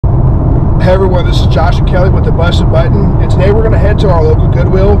Hey everyone, this is Josh and Kelly with the Busted Button, and today we're going to head to our local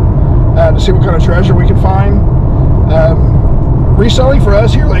Goodwill to see what kind of treasure we can find. Reselling for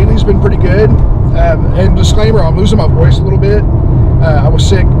us here lately has been pretty good, and disclaimer, I'm losing my voice a little bit. I was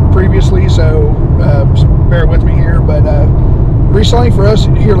sick previously, so just bear with me here, but reselling for us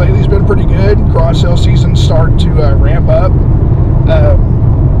here lately has been pretty good. Garage sale season's starting to ramp up.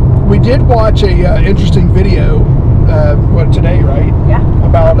 We did watch a interesting video today, right? Yeah.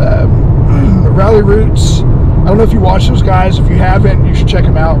 About Ralli Roots. I don't know if you watch those guys. If you haven't, you should check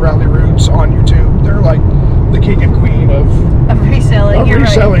them out. Ralli Roots on YouTube. They're like the king and queen of reselling.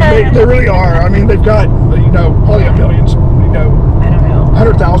 Right. They really are. I mean, they've got, you know, probably a millions, you know, I don't know,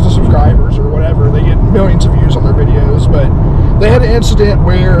 100,000 subscribers or whatever. They get millions of views on their videos. But they had an incident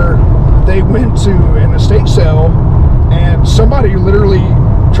where they went to an estate sale and somebody literally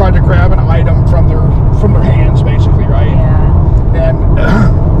tried to grab an item from their hands, basically, right? Yeah. And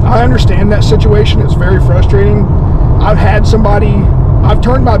I understand that situation. It's very frustrating. I've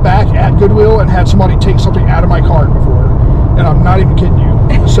turned my back at Goodwill and had somebody take something out of my cart before, and I'm not even kidding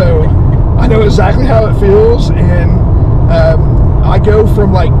you. So I know exactly how it feels, and I go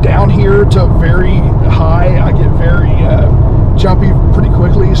from like down here to very high. I get very jumpy pretty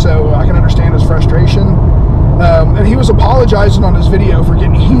quickly, so I can understand his frustration. And he was apologizing on his video for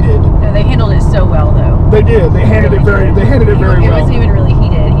getting heated. No, they handled it so well, though. They did. They handled it very well. It wasn't even really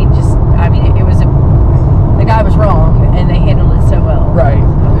heated. He just, I mean, the guy was wrong, and they handled it so well. Right.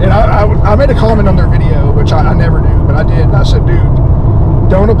 And I made a comment on their video, which I never do, but I did. And I said, dude,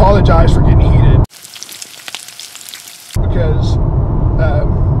 don't apologize for getting heated. Because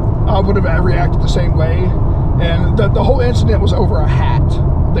I would have reacted the same way. And the whole incident was over a hat.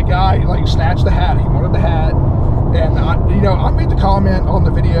 The guy like snatched the hat. He wanted the hat, and I made the comment on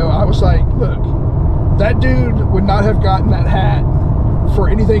the video. I was like, look, that dude would not have gotten that hat for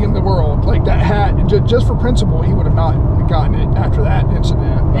anything in the world. Like that hat, just for principle, he would have not gotten it after that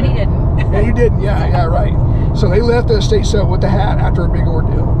incident. And he didn't. And he didn't. Yeah, right. So they left the estate sale with the hat after a big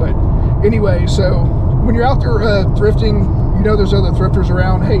ordeal. But anyway, so when you're out there thrifting, you know there's other thrifters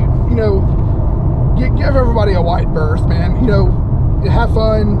around. Hey, you know, give everybody a wide berth, man. You know. Have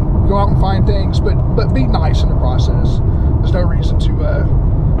fun, go out and find things, but be nice in the process. There's no reason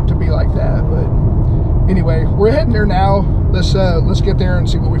to be like that. But anyway, we're heading there now. Let's get there and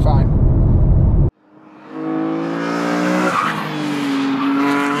see what we find.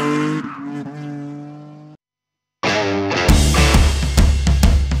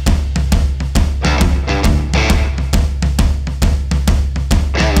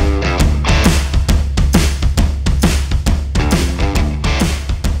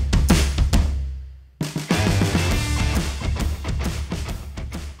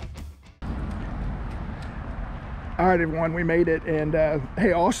 All right, everyone, we made it. And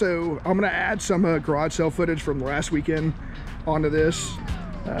hey, also, I'm going to add some garage sale footage from last weekend onto this.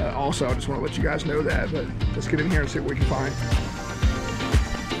 Also, I just want to let you guys know that. But let's get in here and see what we can find.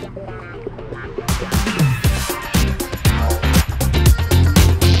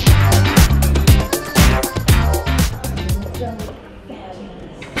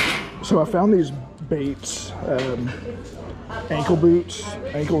 So I found these Bates ankle boots,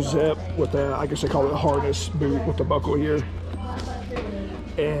 ankle zip with a, I guess they call it a harness boot with the buckle here.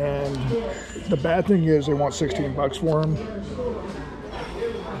 And the bad thing is they want 16 bucks for them.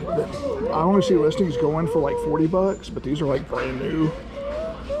 I only see listings going for like 40 bucks, but these are like brand new.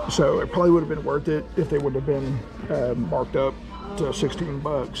 So it probably would have been worth it if they would have been marked up to 16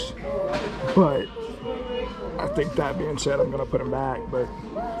 bucks. But I think that being said, I'm gonna put them back, but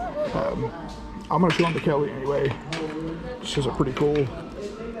I'm gonna show them to Kelly anyway. These are pretty cool.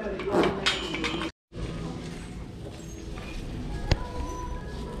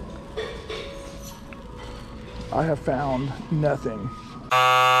 I have found nothing.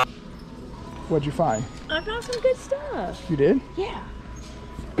 What'd you find? I found some good stuff. You did? Yeah.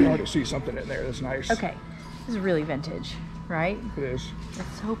 I already see something in there that's nice. Okay. This is really vintage, right? It is.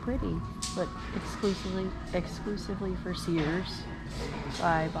 It's so pretty. Look, exclusively for Sears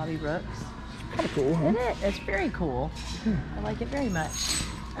by Bobby Brooks. Kind of cool, huh? Isn't it? It's very cool. I like it very much.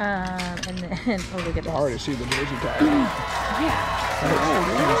 And then, oh, look at this. I already see the jersey tag. Yeah.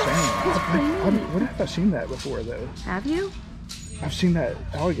 That's insane. What have I seen that before, though? Have you? I've seen that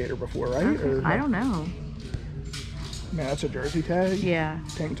alligator before, right? Or, I don't know. Man, that's a jersey tag? Yeah.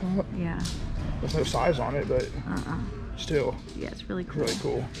 Tank top? Yeah. There's no size on it, but still. Yeah, it's really cool. It's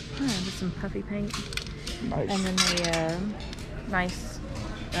really cool. Yeah, with some puffy paint. Nice. And then the nice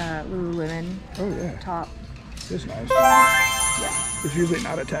Lululemon top. It's nice. Yeah. There's usually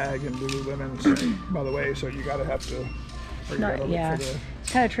not a tag in Lululemon, so, by the way, so you gotta have to, or you gotta look for the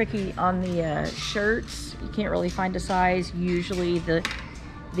It's kind of tricky on the shirts. You can't really find a size. Usually the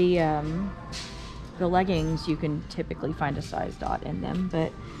leggings, you can typically find a size dot in them,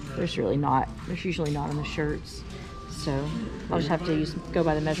 but there's usually not on the shirts. So I'll just have to go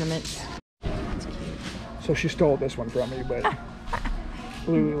by the measurements. So she stole this one from me, but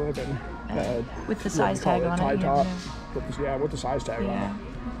Lululemon with the size tag on it. Top. With the size tag on it.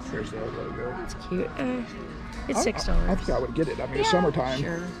 Here's the logo. That's cute. It's $6. I think I would get it. I mean, it's summertime.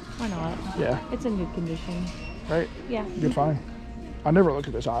 Sure. Why not? Yeah. It's in good condition. Right? Yeah. Good find. I never look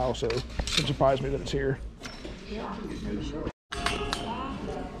at this aisle, so it surprised me that it's here. Yeah.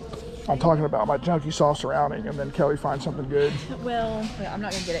 I'm talking about my junkie saw surrounding, and then Kelly finds something good. Well, I'm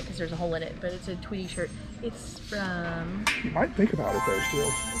not going to get it because there's a hole in it, but it's a Tweety shirt. It's from... You might think about it, though, still.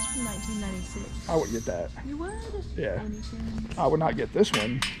 It's from 1996. I would get that. You would? Yeah. I would not get this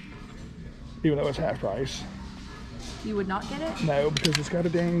one, even though it's half price. You would not get it? No, because it's got a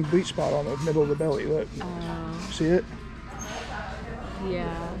dang bleach spot on the middle of the belly. Look. See it?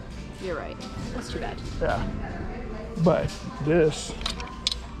 Yeah. You're right. That's too bad. Yeah. But this,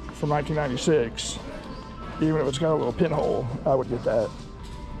 from 1996, even if it's got a little pinhole, I would get that.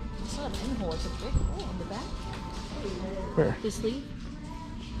 It's not a pinhole, it's a big hole on the back. Where? This sleeve?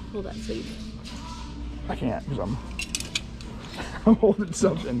 Pull that sleeve. I can't because I'm holding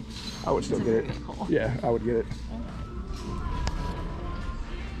something. I would still get it. Yeah, I would get it.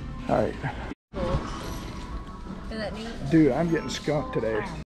 All right. Cool. Isn't that neat? Dude, I'm getting skunked today.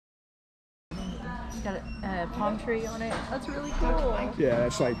 It's got a palm tree on it. That's really cool. Yeah,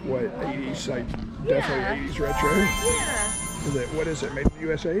 that's like what, 80s, like definitely 80s retro. Yeah. Is it, what is it, made in the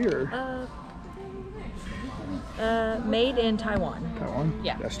USA or? Made in Taiwan. Taiwan?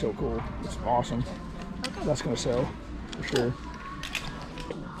 Yeah. That's still cool. It's awesome. Okay. That's gonna sell for sure.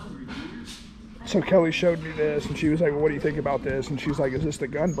 So Kelly showed me this and she was like, well, what do you think about this? And she was like, is this the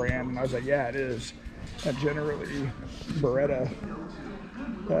gun brand? And I was like, yeah, it is. And generally Beretta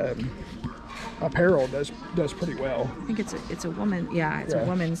apparel does pretty well. I think it's a woman. Yeah, it's a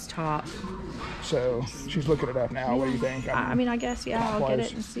woman's top. So she's looking it up now. What do you think? I mean, I guess I'll get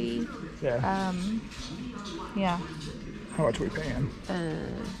it and see. Yeah. Yeah. How much are we paying?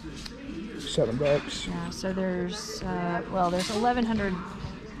 $7. Yeah. So there's there's 1,100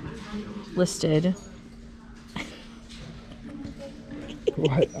 listed.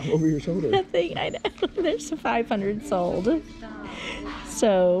 What? Over your shoulder. Nothing. I know. There's 500 sold.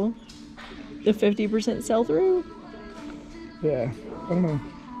 So the 50% sell through. Yeah. I don't know.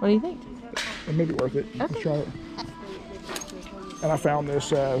 What do you think? It may be worth it. Let's try it. And I found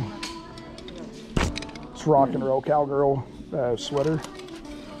this rock and roll cowgirl sweater.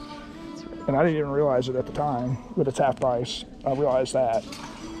 And I didn't even realize it at the time, but it's half price. I realized that.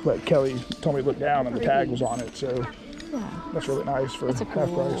 But Kelly told me to look down and the tag was on it, so that's really nice for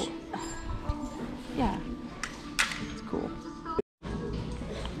half price. Yeah. It's cool.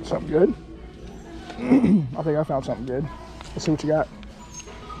 Something good? I think I found something good. Let's see what you got.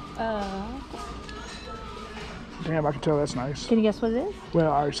 Damn, I can tell that's nice. Can you guess what it is?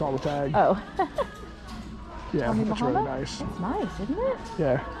 Well, I already saw the tag. Oh. Yeah, that's really nice. It's nice, isn't it?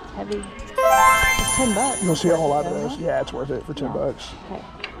 Yeah. It's heavy. It's $10. You'll see a whole lot of those. Yeah, it's worth it for $10. Okay.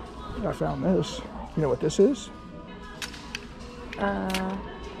 I found this. You know what this is?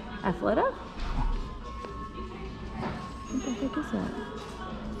 Athleta? What the heck is that?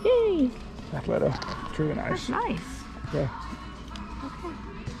 Yay! Athleta. It's really nice. That's nice. Yeah. Okay.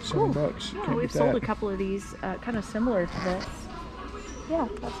 $7. Yeah, Can't we've beat sold that. a couple of these kind of similar to this. Yeah,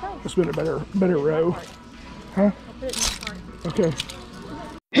 that's nice. It's been a better row. Huh? I'll put it in the cart. Okay.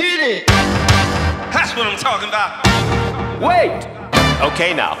 Hit it! That's what I'm talking about. Wait!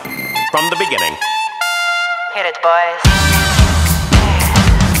 Okay, now, from the beginning. Hit it, boys.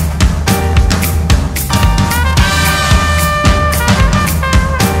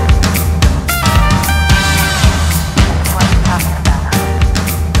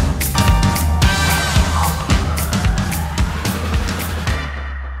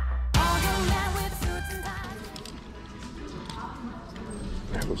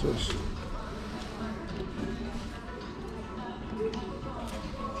 What was this?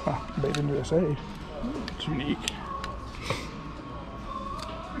 Made in USA. It's unique.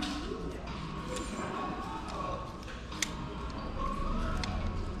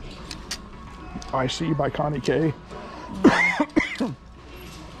 I See by Connie K. Oh,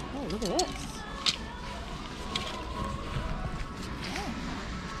 look at this.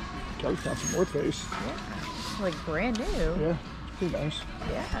 Kelly found some North Face. Yeah. Like brand new. Yeah, pretty nice.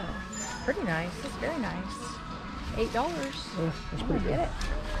 Yeah. Pretty nice. It's very nice. $8. Yeah, that's pretty good. Get it.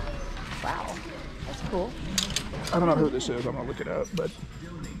 Wow. That's cool. I don't know who this is. I'm gonna look it up, but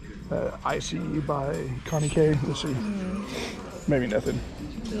IC by Connie K. Let's see. Maybe nothing.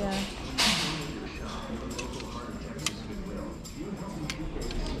 Yeah.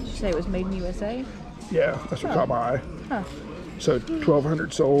 Did you say it was made in USA? Yeah, that's what caught my eye. Huh. So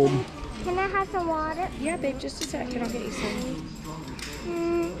 1,200 sold. Can I have some water? Yeah, babe, just a second. I'll get you some.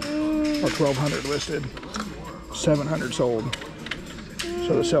 Or 1,200 listed. 700 sold.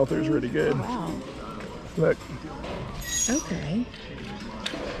 So the sell-through is really good. Wow. Look, Okay.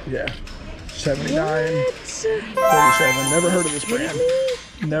 yeah, 79, 37. Never heard of this brand.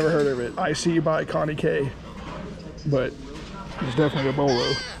 Never heard of it. IC by Connie K. But it's definitely a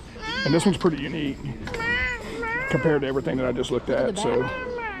bolo. And this one's pretty unique compared to everything that I just looked at. So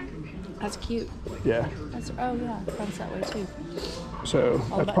That's cute. yeah, That's, oh yeah, it comes that way too. so that's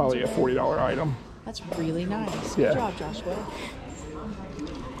buttons probably a are $40 item. That's really nice. Yeah. Good job, Joshua.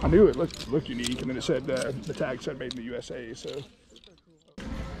 I knew it looked unique, and then it said the tag said made in the USA.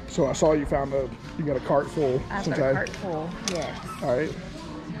 So I saw you found you got a cart full. I've since got a cart full. Yes. All right,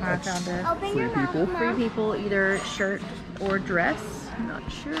 I found a Open free your mouth, people. Mom. free people, either shirt or dress. I'm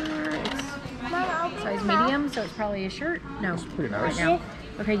not sure. It's Mom, open size your mouth. medium, so it's probably a shirt. No, pretty nice. right now.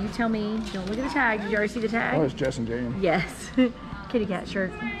 Okay, you tell me. Don't look at the tag. Did you already see the tag? Oh, it's Jess and Jane. Yes. Kitty cat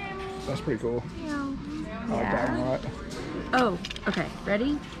shirt. That's pretty cool. No. I like that one a lot. Oh, okay.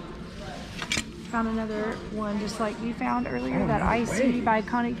 Ready? Found another one just like we found earlier. Oh, That no IC way. by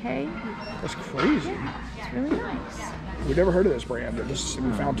Connie K. That's crazy. It's really nice. We've never heard of this brand.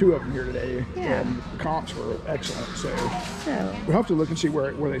 We found 2 of them here today, Yeah. and the comps were excellent. So So, we'll have to look and see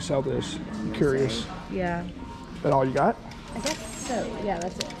where they sell this. I'm curious. yeah. That all you got? I guess so. Yeah,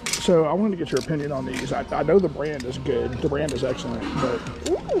 that's it. So I wanted to get your opinion on these. I know the brand is good. The brand is excellent, but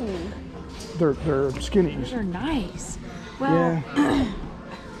Ooh, they're skinnies. they're nice. Well, Yeah.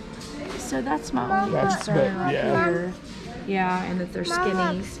 so that's my only That's- concern but, right yeah. here. Yeah, and that they're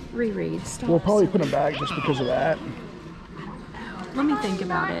skinnies. Reread. Stop. We'll probably put them back just because of that. Let me think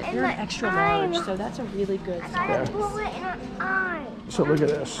about it. They're an extra large, so that's a really good size. Yeah. Put it in her eye. So look at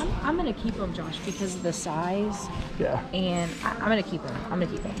this. I'm gonna keep them, Josh, because of the size, Yeah. and I'm gonna keep them. I'm gonna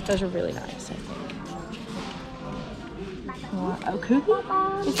keep them. Those are really nice, I think. Oh, Cookie?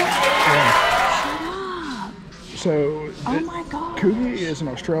 Is that? Shut up! So Oh my God! Coogie is an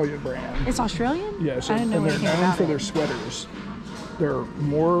Australian brand. It's Australian? Yes, I didn't know and they're anything known about for it. their sweaters. They're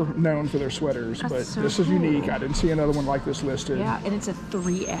more known for their sweaters, That's but so this is cool. unique. I didn't see another one like this listed. Yeah, and it's a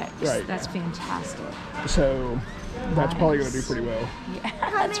 3X. Right. That's fantastic. So that's probably going to do Nice. pretty well. Yeah,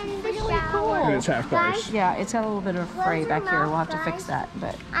 that's really cool. And it's half price. Yeah, it's got a little bit of fray back here. We'll have to fix that,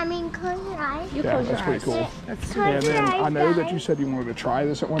 but I mean, close your eyes. you Yeah, close that's your pretty eyes. cool. That's Close And your then eyes, I know that guys. you said you wanted to try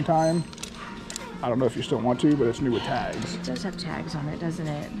this at one time. I don't know if you still want to, but it's new with tags. It does have tags on it, doesn't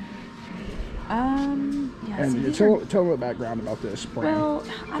it? Yeah. And see, you these tell are- them the background about this brand. well,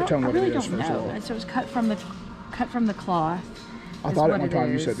 Or tell them I what really it is don't first of know. all. And so it's cut from the cloth. I is thought at what one it time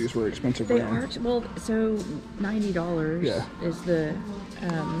you is. said these were expensive They brand. are well. So $90 Yeah. is the.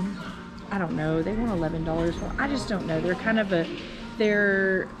 I don't know. They want $11. Well, I just don't know. They're kind of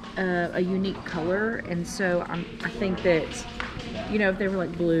they're a unique color, and so I think that, if they were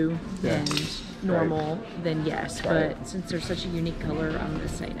like blue Yeah. and normal, then yes. Right. But since they're such a unique color, I'm gonna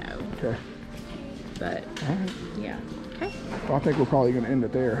say no. Okay. But All right. yeah. Okay. Well, I think we're probably going to end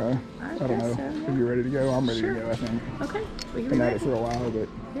it there, huh? I don't guess know. so, yeah. If you're ready to go, I'm ready Sure. to go, I think. Okay. We can Been be at it ready. for a while, but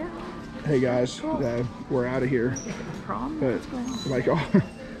Yeah. hey guys, we're out of here. Prom. But What's going on?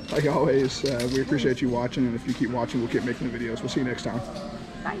 like always, we appreciate you watching, and if you keep watching, we'll keep making the videos. We'll see you next time.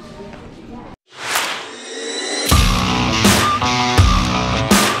 Bye.